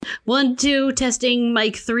1, 2, testing,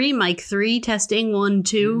 mic 3, testing, 1,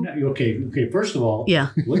 2. Okay. First of all,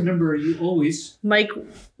 Yeah. What number are you always? Mic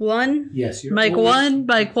 1. Yes, you're Mic always... 1,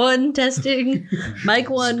 mic 1, testing. Mic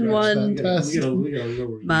 1, 1. We gotta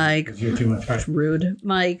lower you. Mic. You're too much. All right. Rude.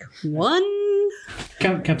 Mic 1.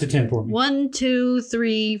 Count to 10 for me. 1, 2,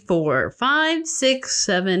 3, 4, 5, 6,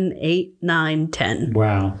 7, 8, 9, 10.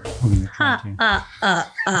 Wow.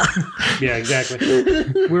 Yeah,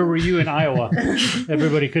 exactly. Where were you in Iowa?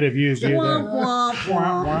 Everybody could have used you there. Wah,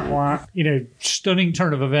 wah, wah. Stunning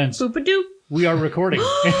turn of events. Boop-a-doop. We are recording.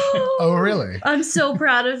 Oh, really? I'm so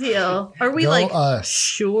proud of you. Are we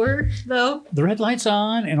sure though? The red light's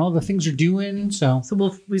on and all the things are doing. So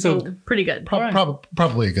We feel pretty good.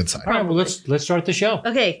 Probably a good sign. all right, well, let's start the show.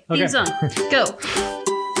 Okay, theme song. Go.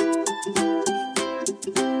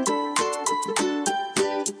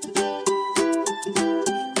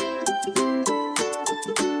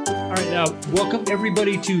 All right, now welcome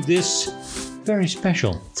everybody to this very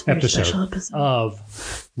special episode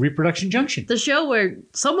of Reproduction Junction. The show where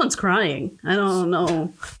someone's crying. I don't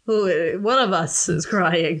know who. One of us is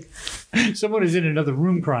crying. Someone is in another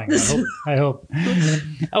room crying. I hope.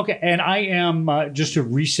 Okay, and I am just to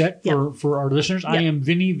reset for our listeners. I am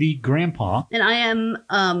Vinny the grandpa, and I am.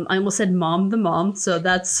 I almost said mom the mom. So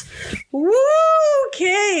that's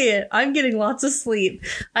okay. I'm getting lots of sleep.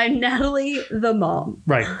 I'm Natalie the mom.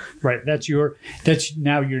 Right. That's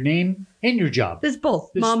now your name and your job. It's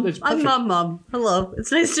both, Mom. I'm Mom. Hello.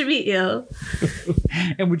 It's nice to meet you.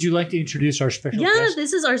 And would you like to introduce our special guest? Yeah,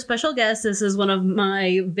 this is our special guest. This is one of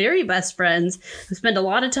my very best friends. We spend a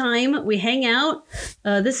lot of time. We hang out.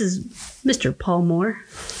 This is Mr. Paul Moore.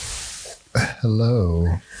 Hello.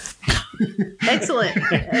 Excellent.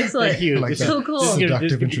 Thank you. Like so cool.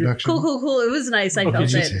 Seductive introduction. Cool. It was nice. I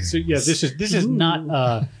felt it. So yeah, this is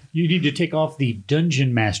not. You need to take off the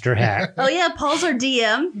Dungeon Master hat. Oh yeah, Paul's our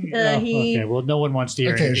DM. Okay, well, no one wants to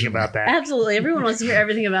hear anything about that. Absolutely, everyone wants to hear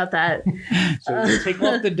everything about that. So take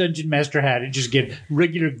off the Dungeon Master hat and just get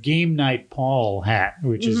regular Game Night Paul hat,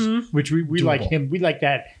 which we like him. We like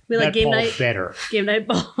that. We like Game Night better. Game Night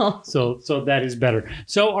Paul. So that is better.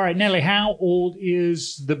 So all right, Natalie, how old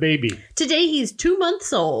is the baby? Today he's 2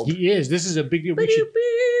 months old. He is. This is a big deal.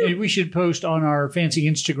 We should post on our fancy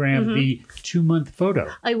Instagram the 2-month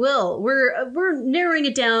photo. I will. We're narrowing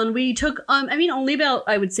it down. We took only about,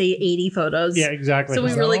 I would say, 80 photos. Yeah, exactly. So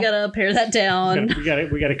we really gotta pare that down. We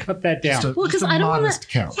gotta cut that down. Well, because I don't want to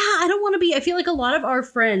count. Yeah, I don't want to be. I feel like a lot of our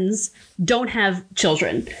friends don't have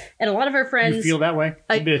children, and a lot of our friends. You feel that way?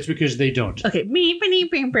 It's because they don't. Okay,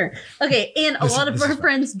 okay, and a lot of our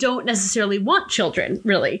friends don't necessarily want children,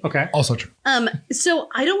 really. Okay, also true. So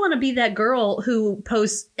I don't want to be that girl who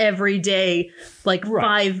posts every day like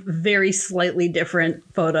 5 very slightly different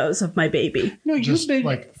photos of my baby. No, you've been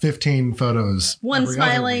like 15 photos. One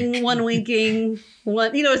smiling, one winking, one.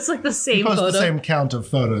 It's like the same photo. The same count of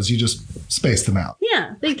photos. You just space them out.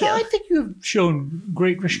 Yeah, thank you. I think you have shown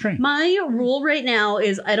great restraint. My rule right now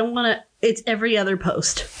is I don't want to. It's every other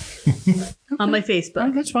post on my Facebook.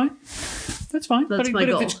 Oh, that's fine. That's fine. That's but my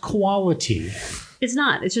goal. If it's quality. It's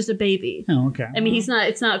not. It's just a baby. Oh, okay. I mean, it's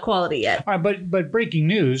not quality yet. All right, but breaking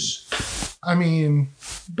news. I mean,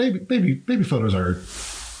 baby photos are.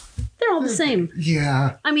 They're all the same.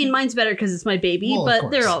 Yeah. I mean, mine's better because it's my baby,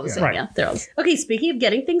 but they're all the same. Right. Yeah, they're all. Okay, speaking of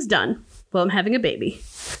getting things done, well, I'm having a baby.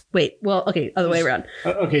 Wait, well, okay, other way around.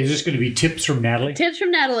 Okay, is this going to be tips from Natalie? Tips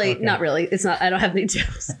from Natalie. Okay. Not really. It's not. I don't have any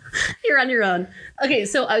tips. You're on your own. Okay,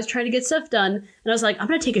 so I was trying to get stuff done, and I was like, I'm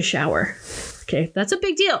going to take a shower. Okay, that's a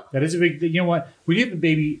big deal. That is a big deal. You know what? When you have a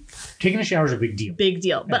baby, taking a shower is a big deal. Big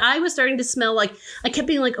deal. Yeah. But I was starting to smell like, I kept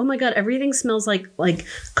being like, oh my God, everything smells like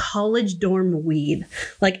college dorm weed.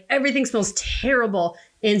 Like everything smells terrible.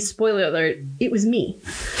 And spoiler alert, it was me.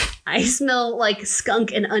 I smell like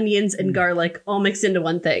skunk and onions and garlic all mixed into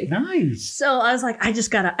one thing. Nice. So I was like, I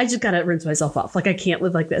just gotta rinse myself off. Like I can't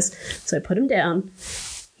live like this. So I put him down.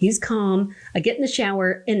 He's calm. I get in the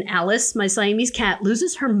shower and Alice, my Siamese cat,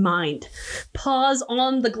 loses her mind. Paws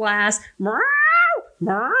on the glass. Meow,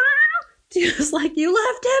 meow. She was like, you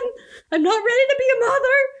left him? I'm not ready to be a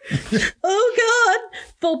mother. Oh God.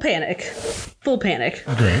 Full panic.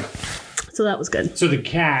 Great. So that was good. So the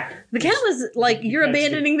cat was like, you're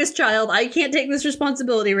abandoning this child. I can't take this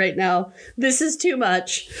responsibility right now. This is too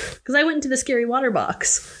much. Because I went into the scary water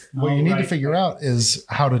box. What you need to figure out is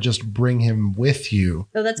how to just bring him with you.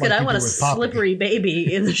 Oh, that's good. I want a slippery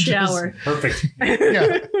baby in the shower. Perfect.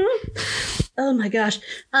 Yeah. Oh my gosh.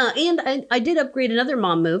 And I did upgrade another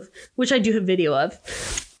mom move, which I do have video of,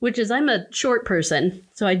 which is I'm a short person.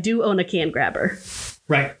 So I do own a can grabber.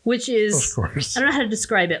 Right. which is, Of course. I don't know how to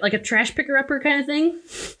describe it, like a trash picker-upper kind of thing.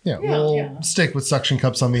 Yeah, Yeah, little yeah. stick with suction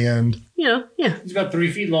cups on the end. Yeah. It's about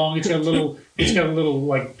 3 feet long. It's got a little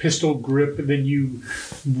like pistol grip, and then you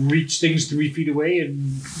reach things 3 feet away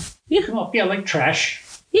and Yeah. come up. Yeah, like trash,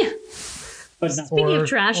 Yeah. but not. Speaking Or- of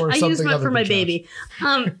trash, or I use something one other for my than trash. baby.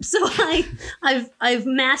 So I've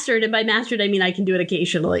mastered, and by mastered I mean I can do it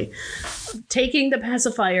occasionally, taking the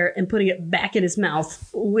pacifier and putting it back in his mouth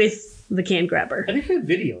with the can grabber. I think we have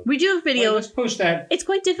video. We do have Well, video. let's post that. It's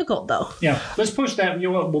quite difficult though. Yeah, let's post that.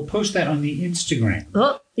 You know what? We'll post that on the Instagram,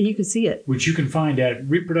 Oh, you can see it. which you can find at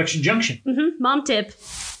Reproduction Junction. Mom tip: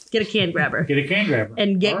 get a can grabber Get a can grabber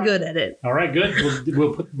and get All right. good at it. All right, good.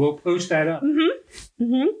 We'll post that up on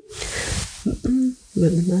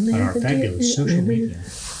our fabulous social media.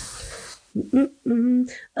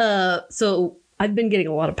 So I've been getting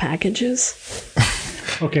a lot of packages.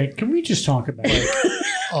 Okay, can we just talk about?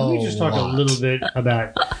 Can we just talk a little bit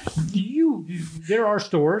about you? There are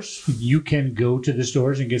stores you can go to the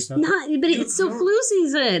stores and get stuff. Not, but it's still flu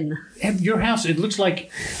season. At your house, it looks like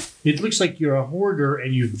you're a hoarder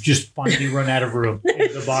and you've just finally run out of room. And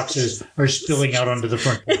the boxes are spilling out onto the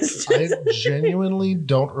front porch. I genuinely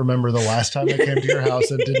don't remember the last time I came to your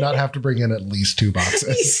house and did not have to bring in at least 2 boxes.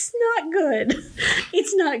 It's not good.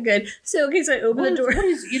 It's not good. So I open the door. What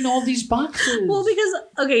is in all these boxes? Well,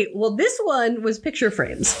 because this one was picture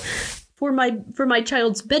frames for my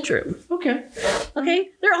child's bedroom. Okay. Okay,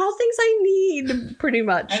 they're all things I need, pretty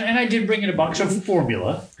much. And I did bring in a box of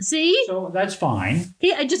formula, See, so that's fine.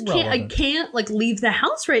 hey, I just can't. Relevant. I can't like leave the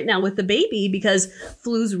house right now with the baby because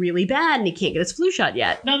flu's really bad and he can't get his flu shot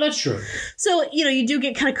yet. No, that's true. So you do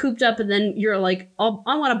get kind of cooped up, and then you're like, I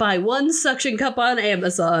want to buy one suction cup on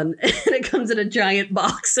Amazon, and it comes in a giant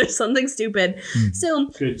box or something stupid. So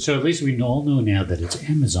Good. So at least we all know now that it's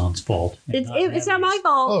Amazon's fault. and it's not my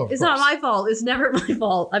fault. Oh, of it's not course. my fault. It's never my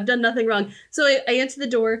fault. I've done nothing wrong. So I answer the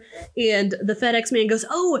door, and the FedEx man goes,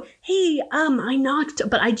 "Oh, hey, I knocked,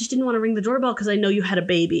 but I just didn't want to ring the doorbell because I know you had a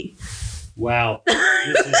baby." Wow.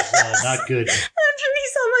 This is not good. After he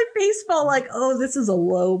saw my face fall, like, "Oh, this is a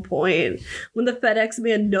low point." When the FedEx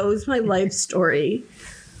man knows my life story.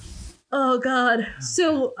 Oh God.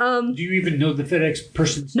 So Do you even know the FedEx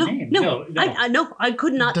person's name? no. I know I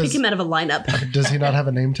could not pick Does- him out of a lineup. Does he not have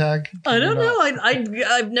a name tag? I don't know.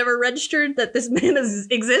 I've never registered that this man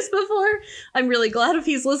exists before. I'm really glad if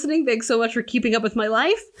he's listening. Thanks so much for keeping up with my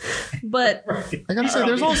life. But I gotta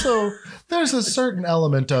say, there's a certain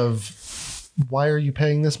element of why are you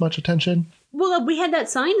paying this much attention? well, we had that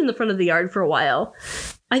sign in the front of the yard for a while.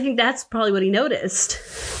 I think that's probably what he noticed.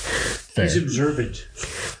 Fair. He's observant.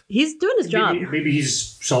 He's doing his job. Maybe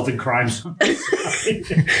he's solving crimes. I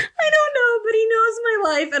don't know, but he knows my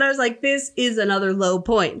life. And I was like, this is another low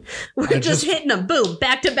point. We're just just- hitting them. Boom.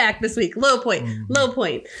 Back to back this week. Low point. Low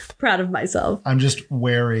point. Proud of myself. I'm just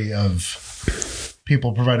wary of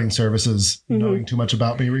people providing services knowing too much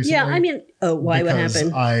about me recently. Yeah, I mean, why? What because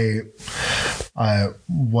happened? I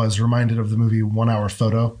was reminded of the movie 1 Hour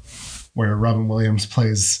Photo, where Robin Williams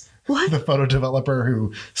plays What? the photo developer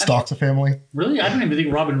who stalks a family. Really? I don't even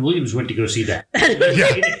think Robin Williams went to go see that.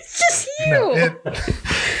 It's just you. No,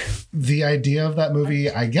 the idea of that movie,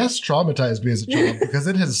 I guess, traumatized me as a child because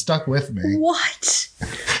it has stuck with me. What?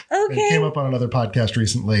 It came Okay. up on another podcast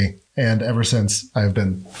recently, and ever since I've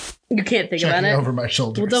been You can't think about checking it. over my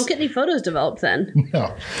shoulders. Well, don't get any photos developed then.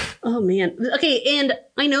 No. Oh, man. Okay, and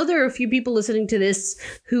I know there are a few people listening to this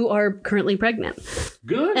who are currently pregnant.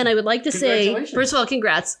 Good. And I would like to say, Congratulations. first of all,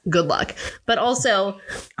 congrats. Good luck. But also,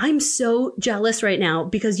 I'm so jealous right now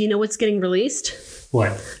because you know what's getting released?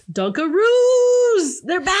 What? Dunkaroos!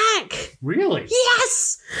 They're back! Really?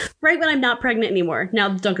 Yes! Right when I'm not pregnant anymore. Now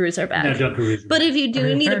the Dunkaroos are back. No, Dunkaroos. But if you do I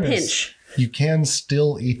mean, in need a fairness, pinch, You can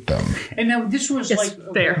still eat them. And now this was Yes,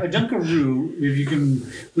 like fair. a Dunkaroo. If you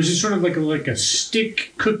can, was it sort of like a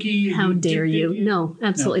stick cookie? how dare dipped you? it in? No,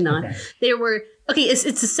 absolutely No, not. okay. There were okay. It's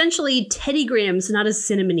essentially Teddy Grahams, not as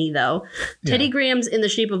cinnamony though. Teddy Grahams in the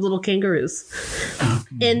shape of little kangaroos,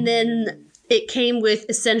 and then it came with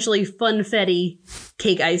essentially funfetti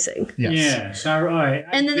cake icing. Yes. Yeah. Sorry.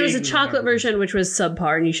 And then there was a chocolate version which was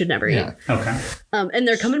subpar and you should never Yeah. eat. Okay. And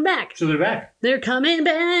they're coming back. So they're back. They're coming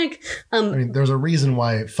back. I mean, there's a reason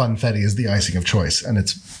why funfetti is the icing of choice, and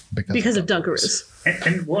it's Because of Dunkaroos.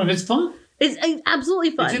 And well, and it's fun. It's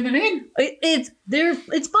absolutely fun. It's in the name. It's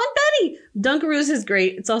Fun Betty. Dunkaroos is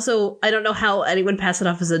great. It's also, I don't know how anyone pass it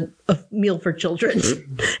off as a meal for children.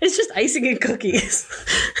 It's just icing and cookies.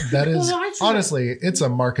 That is, honestly, it's a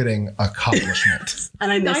marketing accomplishment.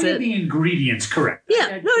 And I miss it. The ingredients, correct.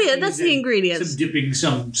 Yeah, that's the ingredients. Some dipping,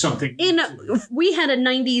 something. We had a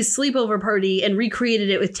 90s sleepover party and recreated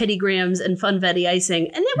it with Teddy Grahams and Funvetti icing,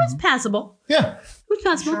 and it was passable. Yeah. It was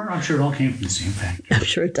passable. I'm sure it all came from the same factory. I'm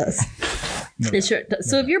sure it does.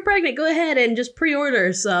 So if you're pregnant, go ahead and just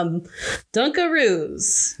pre-order some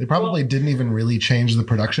Dunkaroos. They probably didn't even really change the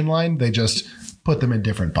production line. They just put them in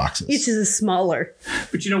different boxes. Each is smaller.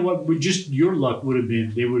 But you know what? Just your luck would have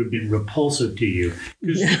been, they would have been repulsive to you.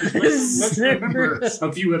 Because let's remember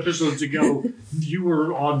a few episodes ago, you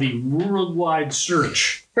were on the worldwide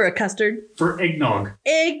search for a custard. For eggnog.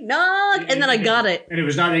 Eggnog! And then I got it. And it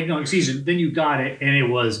was not eggnog season. Then you got it, and it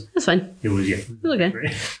was... That's fine. It was, yeah. Okay.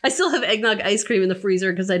 I still have eggnog ice cream in the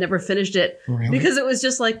freezer because I never finished it. Really? Because it was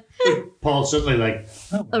just like... Paul's suddenly like...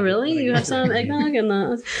 Oh, really? You have some eggnog?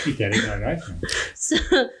 And eat that eggnog ice cream.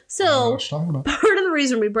 So what you're talking about. part of the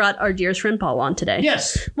reason we brought our dearest friend Paul on today...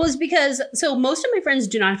 Yes. ...was because... So most of my friends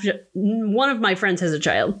do not have... One of my friends has a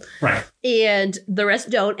child. Right. And the rest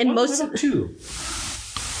don't. And What about two?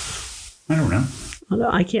 I don't know. Although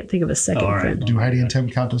I can't think of a second all right. friend. Do Heidi and Tim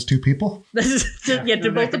count as two people?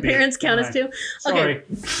 Do both the parents count as two? Sorry. Okay.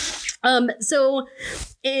 So,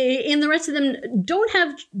 and the rest of them don't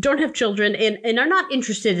have children and are not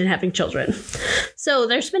interested in having children. So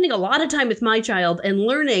they're spending a lot of time with my child and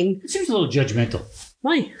learning. It seems a little judgmental.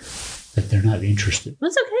 Why? That they're not interested.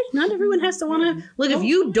 That's okay. Not everyone has to want to. Look, if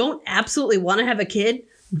you don't absolutely want to have a kid,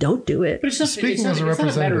 don't do it. But it's not, Speaking as a it's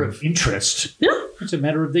not a matter representative. of interest. No, It's a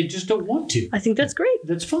matter of they just don't want to. I think that's great.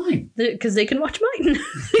 That's fine. Because they can watch mine.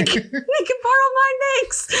 they can borrow mine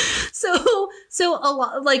next. So a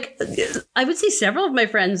lot, like, I would say several of my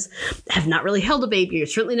friends have not really held a baby or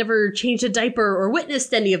certainly never changed a diaper or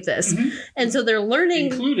witnessed any of this. Mm-hmm. And so they're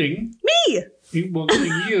learning Including me. Well,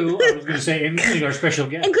 including you, I was going to say, including our special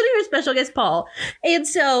guest. Including our special guest, Paul. And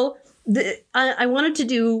so I wanted to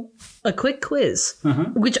do a quick quiz,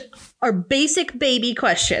 which are basic baby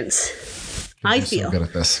questions. I You're feel so good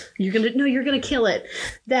at this. you're gonna kill it.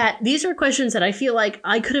 That these are questions that I feel like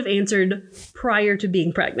I could have answered prior to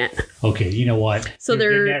being pregnant. Okay, you know what? So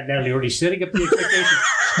they're- Natalie already setting up the expectations.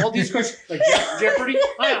 All these questions, like Jeopardy,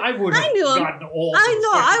 I would have knew 'em. gotten all. I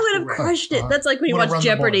know. those I would have questions correct. crushed it. That's like when you Would've watch run the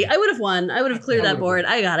Jeopardy. board. I would have won. I would have cleared that board.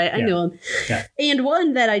 I got it. I knew him. Yeah. And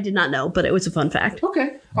one that I did not know, but it was a fun fact.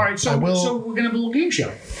 Okay. All right. So we're gonna have a little game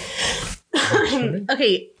show.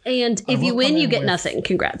 Okay, and if will you win, come you in get with- nothing.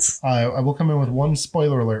 Congrats. I will come in with one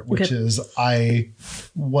spoiler alert, which Okay. is I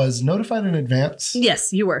was notified in advance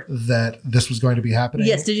Yes, you were. that this was going to be happening.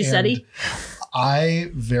 Yes, did you and study? I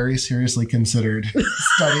very seriously considered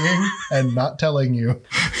studying and not telling you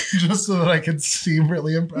just so that I could seem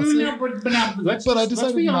really impressive. No, but now let's But I let's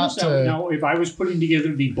decided be not honest. to- Now, if I was putting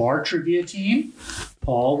together the bar trivia team,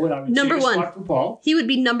 Paul would. I would Number save a one. spot for Paul. He would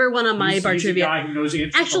be number one on my bar He's trivia. a guy who knows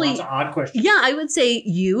answers Actually, to lots of odd questions. Yeah, I would say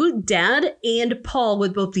you, Dad, and Paul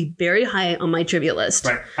would both be very high on my trivia list.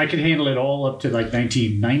 Right. I could handle it all up to like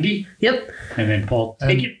 1990, Yep. and then Paul And-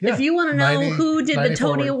 take it. yeah, If you want to know 90 who did the 90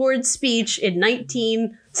 Tony forward. Awards speech in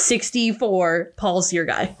 1964, Paul's your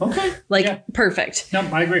guy. Okay. Like, Yeah. perfect. No,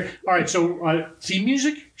 I agree. All right. So theme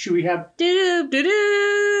music. Should we have Do do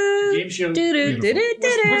do game show? do do do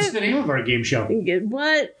What's do the name of our game show? do.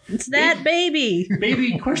 What? It's that baby.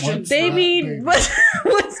 Baby questions. Baby, baby?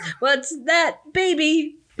 what's that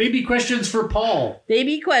baby? Baby questions for Paul.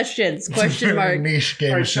 Baby questions? Question Very mark. niche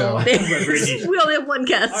game All right, show. so- We only have one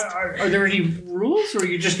guest. Are there any rules, or are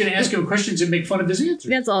you just going to ask him questions and make fun of his answers?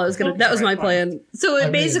 That's all I was gonna. Okay, That was my fine. plan. So I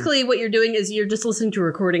mean- basically, what you're doing is you're just listening to a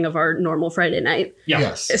recording of our normal Friday night. Yeah.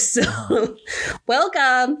 Yes. So,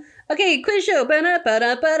 welcome. Okay, quiz show.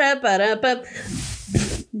 Ba-da-ba-da-ba-da-ba-da-ba.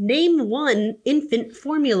 Name one infant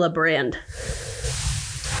formula brand.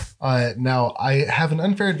 Now, I have an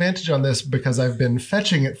unfair advantage on this because I've been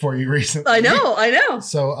fetching it for you recently. I know.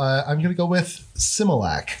 So I'm going to go with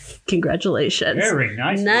Similac. Congratulations. Very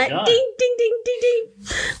nicely done. Ding, ding, ding, ding, ding.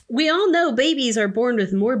 We all know babies are born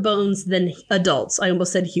with more bones than adults. I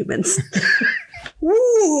almost said humans.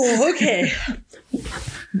 Ooh, okay.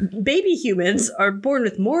 Baby humans are born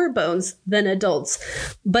with more bones than adults.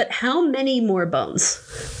 But how many more bones?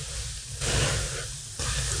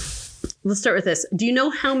 Let's start with this. Do you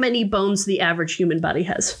know how many bones the average human body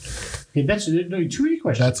has? Okay, that's no, too many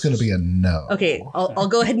questions. That's going to be a no. Okay, I'll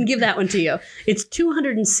go ahead and give that one to you. It's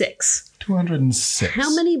 206. 206.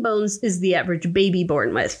 How many bones is the average baby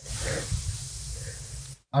born with?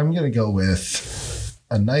 I'm going to go with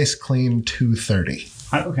a nice clean 230.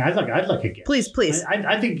 I'd like a guess. Please. I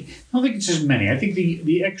don't think it's as many. I think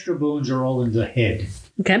the extra bones are all in the head.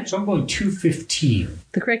 Okay. So I'm going 215.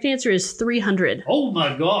 The correct answer is 300. Oh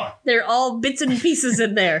my god! They're all bits and pieces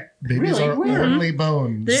in there. Babies Really? are Where? only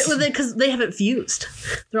bones. Because they haven't fused.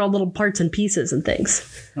 They're all little parts and pieces and things.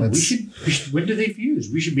 No, we should. When do they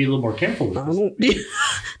fuse? We should be a little more careful with this.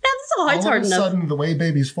 That's all. It's All hard of a enough. sudden, the way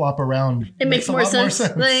babies flop around It makes a more lot sense.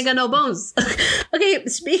 They ain't got no bones. Okay,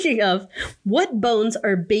 speaking of, what bones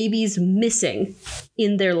are babies missing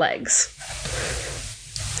in their legs?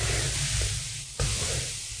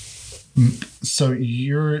 So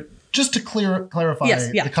you're just to clarify Yes,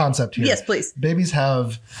 yeah. the concept here. Yes, please. Babies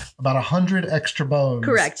have about 100 extra bones.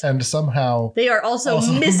 Correct. And somehow They are also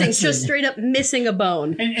missing, missing. just straight up missing a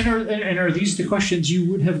bone. And are these the questions you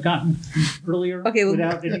would have gotten earlier? Okay, well,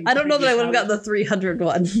 without any I don't know that I would have previous gotten the 300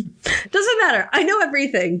 one. Doesn't matter. I know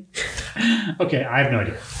everything. knowledge? Okay, I have no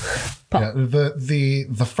idea. yeah,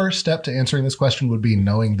 the first step to answering this question would be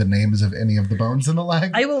knowing the names of any of the bones in the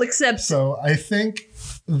leg. I will accept. So I think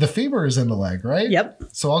the femur is in the leg, right? Yep.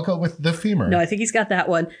 So I'll go with the femur. No, I think he's got that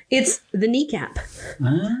one. It's the kneecap.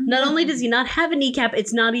 Not only does he not have a kneecap,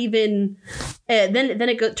 it's not even. Then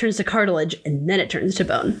it turns to cartilage, and then it turns to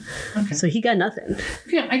bone. Okay. So he got nothing.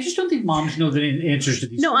 Yeah, I just don't think moms know the answers to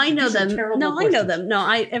these. No, I questions. know These are them. terrible No, I know questions. them. No,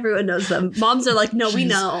 everyone knows them. Moms are like, no, we Jeez.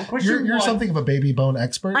 know. Question You're one. something of a baby bone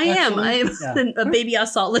expert. I am. actually. I am Yeah. a baby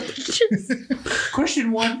ossologist.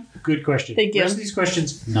 Question one, good question. Thank you. Rest of these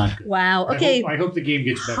questions, not good. Wow. Okay. I hope the game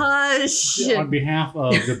gets better. Hush. On behalf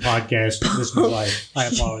of the podcast listeners, I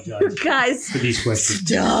apologize Guys, for these questions. Did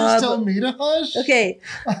you just tell stop. me to hush? Okay.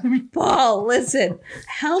 Paul, listen.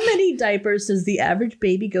 How many diapers does the average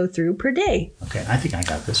baby go through per day? Okay, I think I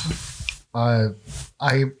got this one.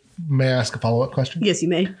 I may I ask a follow-up question? Yes, you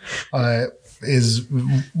may.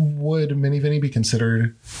 Would Mini Vinny be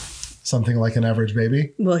considered something like an average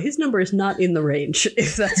baby? Well, his number is not in the range,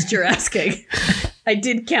 if that's what you're asking. I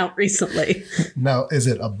did count recently. Now, is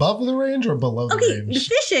it above the range or below the Okay, range?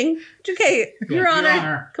 fishing. Okay, Your Honor.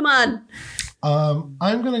 Honor. Come on.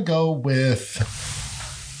 I'm gonna go with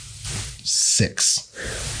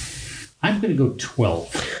 6. I'm going to go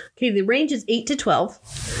 12. Okay, the range is 8 to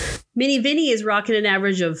 12. Mini Vinny is rocking an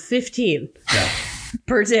average of 15 Yeah,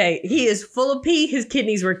 per day. He is full of pee. His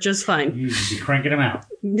kidneys work just fine. you should be cranking them out.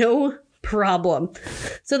 No problem.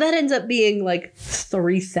 So that ends up being like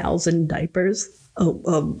 3,000 diapers a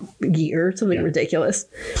year, something ridiculous.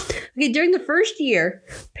 Okay, during the first year,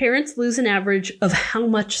 parents lose an average of how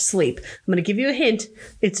much sleep? I'm going to give you a hint.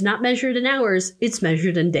 It's not measured in hours, it's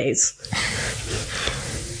measured in days.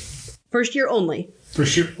 First year only. For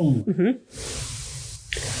sure. Only. Mm-hmm.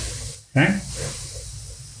 Okay.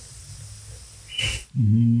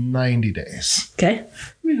 90 days. Okay.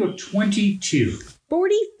 I'm going to go 22.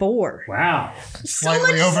 44. Wow. Slightly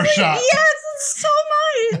so much overshot. Sleep. Yes, it's so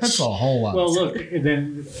much. That's a whole lot. Well, look,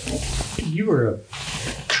 then you were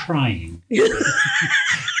trying.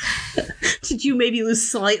 Did you maybe lose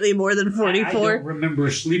slightly more than I 44? don't remember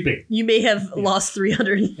sleeping. You may have lost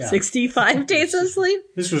 365 days of sleep.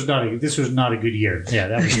 This was not a good year. Yeah,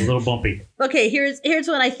 that was a little bumpy. Okay, here's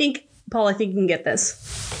one I think, Paul, I think you can get this.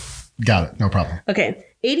 Got it. No problem. Okay,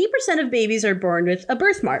 80% of babies are born with a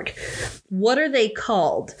birthmark. What are they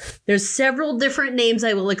called? There's several different names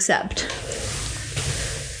I will accept.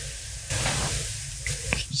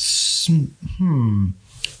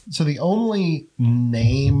 So the only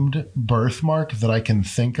named birthmark that I can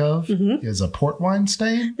think of is a port wine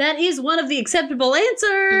stain. That is one of the acceptable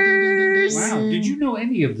answers. Wow. Did you know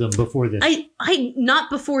any of them before this? I not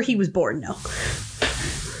before he was born, no.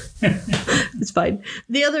 It's fine.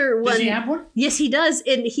 The other one. Does he have one? Yes, he does.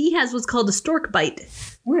 And he has what's called a stork bite.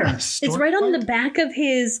 Where? It's right on the back of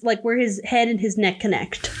his, like where his head and his neck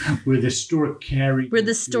connect. Where the stork carried. Where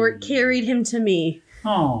the stork carried him to me.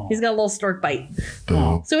 Oh. He's got a little stork bite.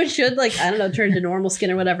 Boo. So it should, like, I don't know, turn to normal skin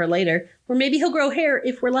or whatever later. Or maybe he'll grow hair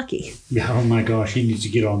if we're lucky. Yeah. Oh my gosh. He needs to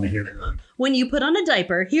get on the hair. When you put on a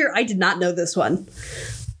diaper, here, I did not know this one.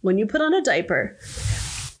 When you put on a diaper,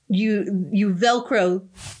 you Velcro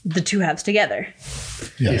the two halves together.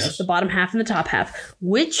 Yes. The bottom half and the top half.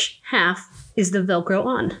 Which half is the Velcro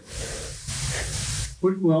on?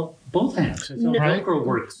 Well, both halves. That's how No. Velcro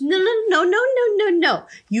works. No.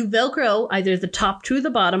 You Velcro either the top to the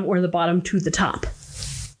bottom or the bottom to the top.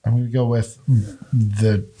 I'm going to go with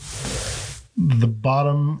the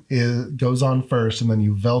bottom goes on first, and then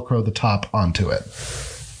you Velcro the top onto it.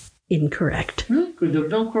 Incorrect. Really? Good. The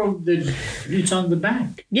Velcro, it's on the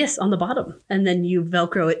back. Yes, on the bottom. And then you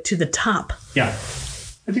Velcro it to the top. Yeah.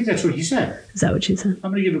 I think that's what he said. Is that what she said?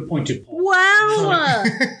 I'm going to give a point to Paul. Wow.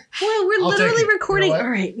 Well, we're I'll take literally it. recording. You know what?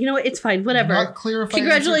 All right. You know what? It's fine. Whatever. Not clear if I answered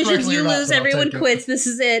Congratulations. correctly You or not, lose. but I'll Everyone take it. quits. This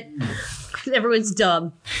is it. Everyone's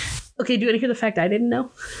dumb. Okay. Do you want to hear the fact I didn't know?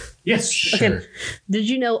 Yes. Okay. Sure. Did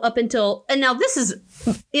you know up until, and now this is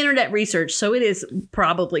internet research, so it is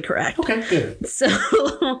probably correct. Okay, good. So,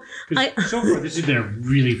 'Cause so far, this has been a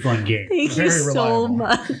really fun game. thank Very you so reliable.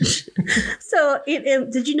 much. So,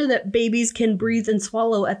 did you know that babies can breathe and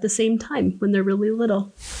swallow at the same time when they're really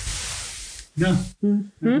little? No.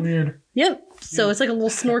 Weird. Yep. So it's like a little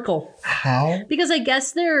snorkel. How? Because I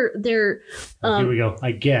guess they're Here we go.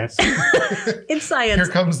 I guess. it's science. Here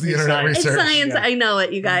comes the internet science. It's research. science. Yeah. I know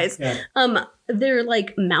it, you guys. Yeah. Their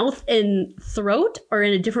like mouth and throat are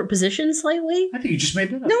in a different position slightly. I think you just made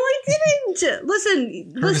that up. No, I didn't.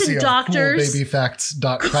 Listen, Courtesy of doctors.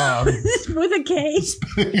 CoolBabyFacts.com. With a K.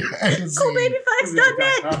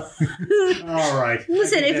 Coolbabyfacts.net. All right.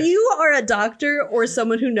 Listen, I think if you are a doctor or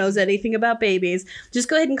someone who knows anything about babies, just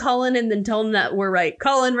go ahead and call in and then tell them that we're right.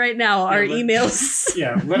 Call in right now. Our emails.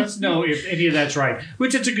 Yeah, let us know if any of that's right.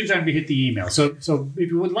 Which it's a good time to hit the email. So if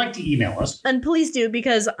you would like to email us, And please do,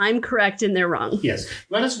 because I'm correct and they're wrong. yes,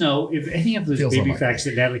 let us know if any of those Feels baby unlikely. facts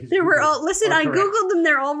that Natalie has They were all, listen, are I correct. Googled them.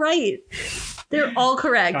 They're all right. They're all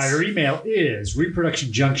correct. Our email is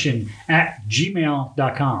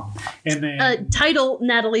reproductionjunction@gmail.com. And then Title,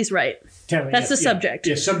 Natalie's right. That's the subject.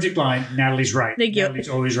 Yeah, subject line, Natalie's right. Thank you. Natalie's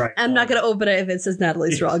always right. I'm not going to open it if it says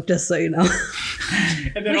Natalie's wrong, just so you know.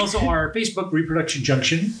 And then also our Facebook, Reproduction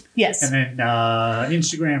Junction. Yes. And then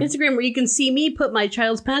Instagram. Instagram, where you can see me put my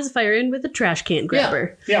child's pacifier in with a trash can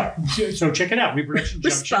grabber. Yeah. So check it out. Reproduction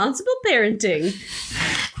Junction. Responsible parenting.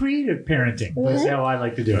 Creative parenting. That's how I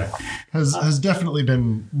like to do it. has definitely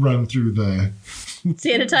been run through the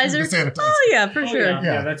Sanitizer? The sanitizer. Oh, yeah, for Oh, sure. yeah,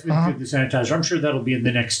 Yeah. that's been through the sanitizer. I'm sure that'll be in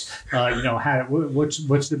the next,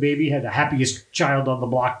 what's the baby? Had the happiest child on the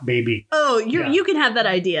block baby. Oh, Yeah. you can have that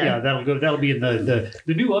idea. Yeah, that'll be in the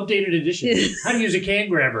new updated edition. How to use a can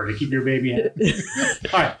grabber to keep your baby happy.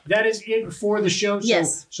 All right, that is it for the show. So,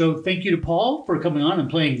 Yes. So thank you to Paul for coming on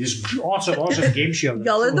and playing this awesome game show.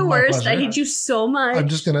 Y'all are the My worst. I pleasure. hate you so much. I'm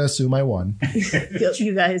just going to assume I won.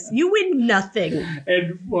 You guys, you win nothing.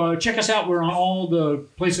 And check us out. We're on all the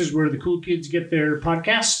places where the cool kids get their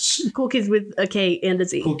podcasts. Cool kids with a K and a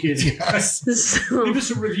Z. Cool kids. Yes. So, Leave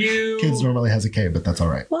us a review. Kids normally has a K, but that's all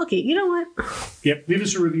right. well, okay, you know what? Yep. Leave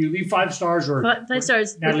us a review. Leave 5 stars or 5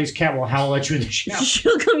 stars. Natalie's cat will howl at you in the shower.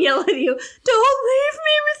 She'll come yell at you. Don't leave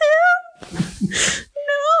me with him. No.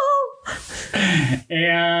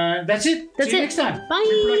 And that's it. That's See you it. next time. Bye.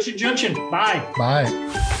 Reproduction Junction. Bye.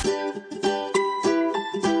 Bye.